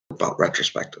about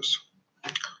retrospectives.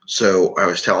 So I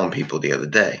was telling people the other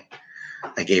day,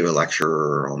 I gave a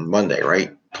lecture on Monday,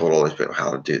 right? Told all these people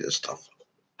how to do this stuff.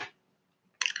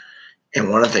 And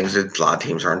one of the things that a lot of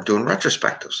teams aren't doing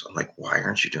retrospectives. I'm like, why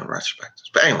aren't you doing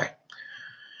retrospectives? But anyway,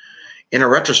 in a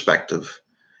retrospective,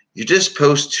 you're just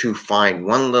supposed to find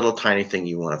one little tiny thing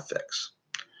you want to fix.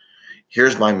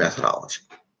 Here's my methodology.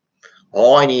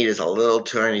 All I need is a little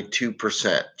tiny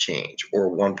 2% change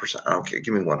or 1%. I don't care.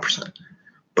 Give me 1%.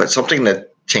 But something that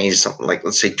changes something like,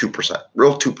 let's say 2%,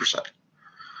 real 2%.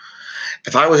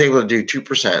 If I was able to do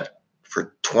 2%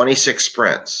 for 26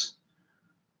 sprints,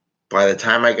 by the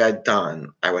time I got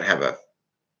done, I would have a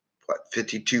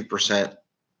 52%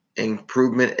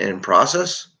 improvement in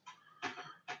process.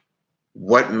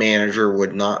 What manager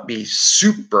would not be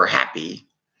super happy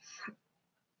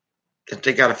if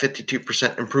they got a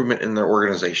 52% improvement in their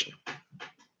organization?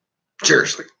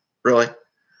 Seriously, really?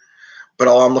 But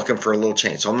all I'm looking for a little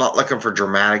change. So I'm not looking for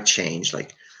dramatic change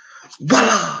like,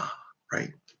 voila,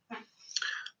 right?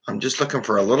 I'm just looking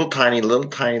for a little tiny, the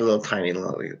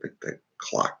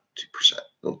clock, 2%,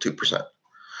 little 2%,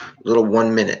 little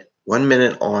 1 minute, 1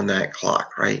 minute on that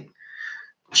clock, right?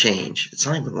 Change. It's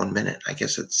not even 1 minute. I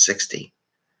guess it's 60.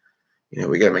 You know,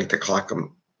 we got to make the clock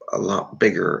a lot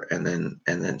bigger, and then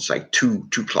it's like two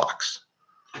clocks,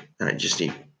 and I just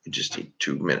need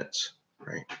 2 minutes,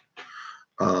 right?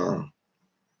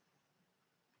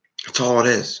 That's all it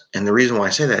is. And the reason why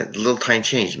I say that, a little tiny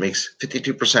change makes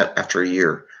 52% after a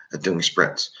year of doing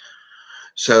sprints.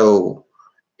 So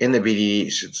in the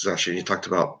BDD session, you talked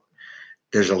about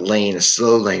there's a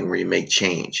slow lane where you make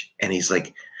change. And he's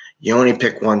like, you only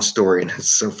pick one story. And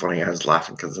it's so funny. I was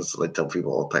laughing because that's what I tell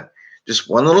people all the time. Just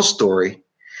one little story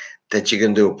that you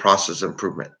can do a process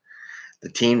improvement. The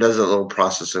team does a little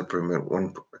process improvement,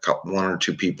 one or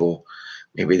two people.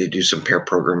 Maybe they do some pair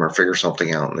program or figure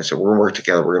something out, and they say, we're going to work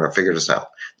together. We're going to figure this out,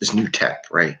 this new tech,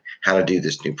 right? How to do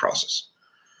this new process.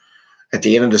 At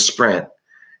the end of the sprint,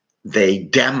 they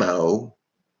demo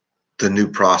the new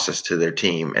process to their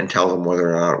team and tell them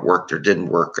whether or not it worked or didn't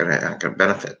work and how it can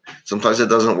benefit. Sometimes it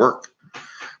doesn't work,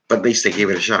 but at least they gave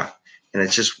it a shot. And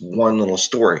it's just one little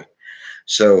story.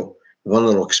 So one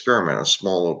little experiment, a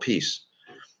small little piece.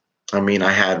 I mean,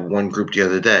 I had one group the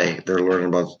other day. They're learning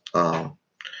about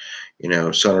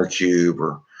center cube,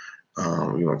 or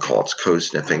you want to call it code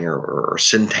sniffing or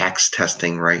syntax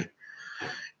testing, right?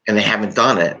 And they haven't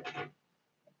done it.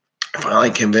 I finally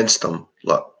convinced them,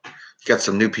 look, you got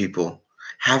some new people,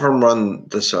 have them run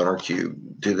the center cube,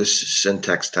 do this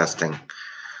syntax testing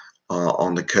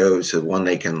on the code, so one,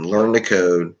 they can learn the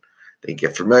code, they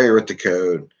get familiar with the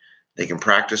code, they can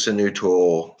practice a new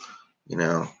tool,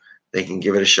 they can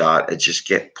give it a shot. It's just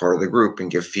get part of the group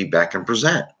and give feedback and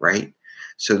present, right?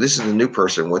 So this is the new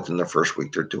person within the first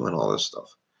week. They're doing all this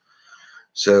stuff.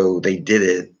 So they did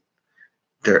it.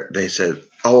 They said,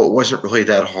 oh, it wasn't really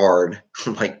that hard.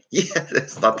 I'm like, yeah,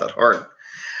 it's not that hard.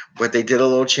 But they did a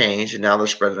little change, and now they're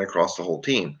spreading across the whole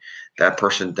team. That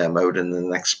person demoed, and the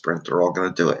next sprint, they're all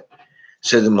going to do it.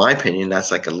 So in my opinion, that's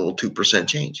like a little 2%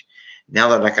 change. Now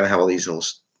they're not going to have all these little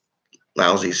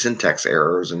lousy syntax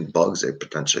errors and bugs they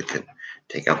potentially could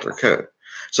take out their code.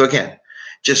 So again,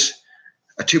 just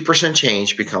a 2%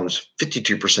 change becomes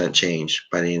 52% change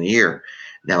by the end of the year.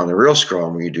 Now in the real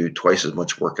Scrum, where you do twice as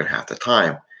much work in half the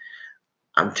time,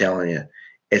 I'm telling you,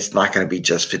 it's not going to be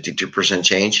just 52%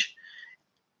 change.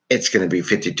 It's going to be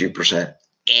 52%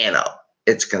 and up.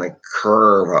 It's going to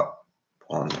curve up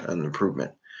on an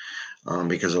improvement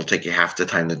because it'll take you half the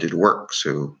time to do the work.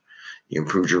 So you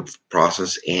improve your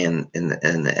process, and in the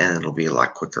end, it'll be a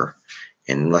lot quicker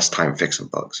and less time fixing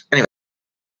bugs. Anyway.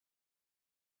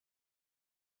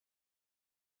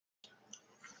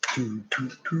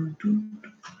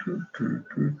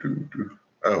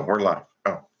 Oh, we're live.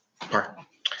 Oh, pardon.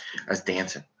 I was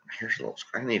dancing. Here's a little.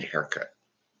 I need a haircut.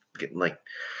 Getting like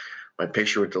my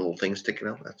picture with the little thing sticking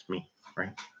out. That's me,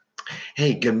 right?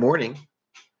 Hey, good morning.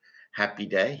 Happy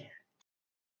day.